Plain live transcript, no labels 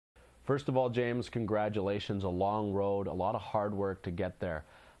First of all, James, congratulations. A long road, a lot of hard work to get there.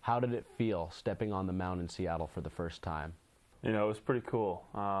 How did it feel stepping on the mound in Seattle for the first time? You know, it was pretty cool.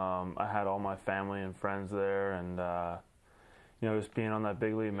 I had all my family and friends there, and you know, just being on that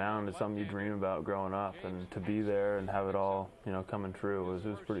big league mound is something you dream about growing up, and to be there and have it all, you know, coming true was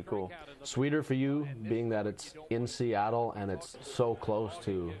pretty cool. Sweeter for you, being that it's in Seattle and it's so close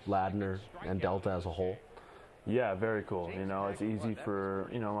to Ladner and Delta as a whole? Yeah, very cool. You know, it's easy for,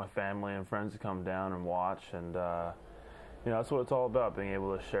 you know, my family and friends to come down and watch, and you know, that's what it's all about, being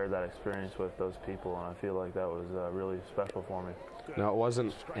able to share that experience with those people, and I feel like that was really special for me. Now, it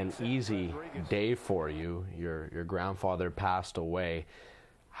wasn't an easy day for you. Your grandfather passed away.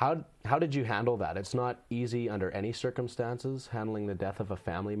 How did you handle that? It's not easy under any circumstances, handling the death of a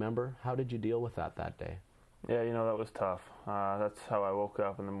family member. How did you deal with that day? Yeah, you know, that was tough. That's how I woke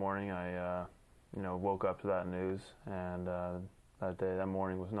up in the morning. I you know, woke up to that news, and that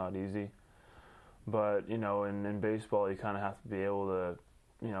morning was not easy. But, you know, in baseball, you kind of have to be able to,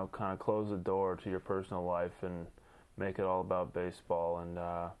 you know, kind of close the door to your personal life and make it all about baseball. And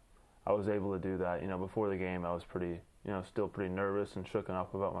I was able to do that. You know, before the game, I was pretty, you know, still pretty nervous and shooken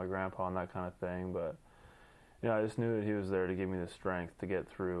up about my grandpa and that kind of thing. But, you know, I just knew that he was there to give me the strength to get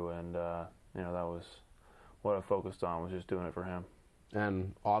through. And, you know, that was what I focused on, was just doing it for him.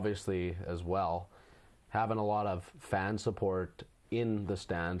 And obviously, as well, having a lot of fan support in the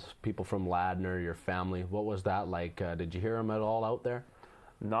stands, people from Ladner, your family. What was that like? Did you hear them at all out there?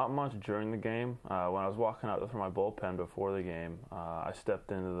 Not much during the game. When I was walking out from my bullpen before the game, I stepped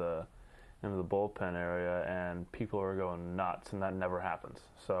into the bullpen area, and people were going nuts, and that never happens.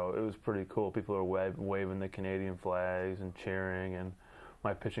 So it was pretty cool. People were waving the Canadian flags and cheering, and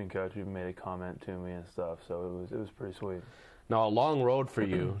my pitching coach even made a comment to me and stuff. So it was pretty sweet. Now, a long road for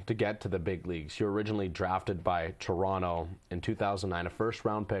you to get to the big leagues. You were originally drafted by Toronto in 2009, a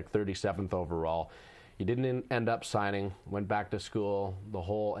first-round pick, 37th overall. You didn't end up signing, went back to school, the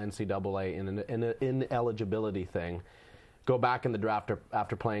whole NCAA ineligibility thing. Go back in the draft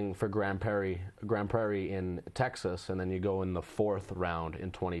after playing for Grand Prairie in Texas, and then you go in the 4th round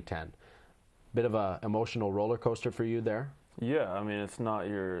in 2010. Bit of a emotional roller coaster for you there? Yeah, I mean, it's not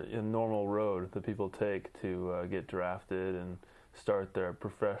your normal road that people take to get drafted and start their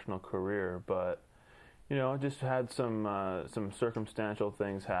professional career, but, you know, just had some circumstantial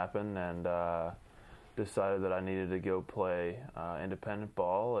things happen, and decided that I needed to go play independent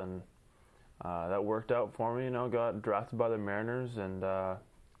ball, and that worked out for me. You know, got drafted by the Mariners, and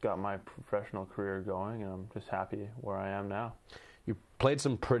got my professional career going, and I'm just happy where I am now. You played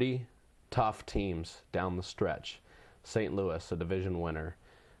some pretty tough teams down the stretch. St. Louis, a division winner.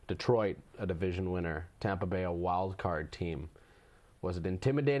 Detroit, a division winner. Tampa Bay, a wild card team. Was it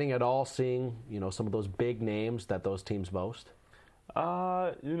intimidating at all seeing, you know, some of those big names that those teams boast? You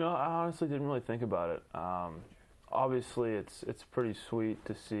know, I honestly didn't really think about it. Obviously, it's pretty sweet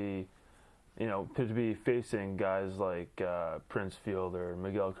to see, you know, to be facing guys like Prince Fielder,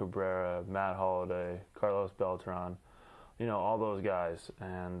 Miguel Cabrera, Matt Holliday, Carlos Beltran, you know, all those guys.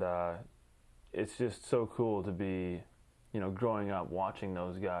 And it's just so cool to be, you know, growing up watching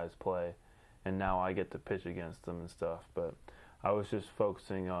those guys play, and now I get to pitch against them and stuff. But I was just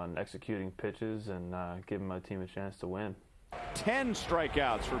focusing on executing pitches and giving my team a chance to win. 10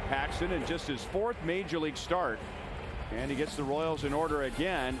 strikeouts for Paxton in just his 4th major league start, and he gets the Royals in order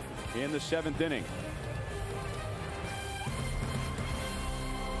again in the 7th inning.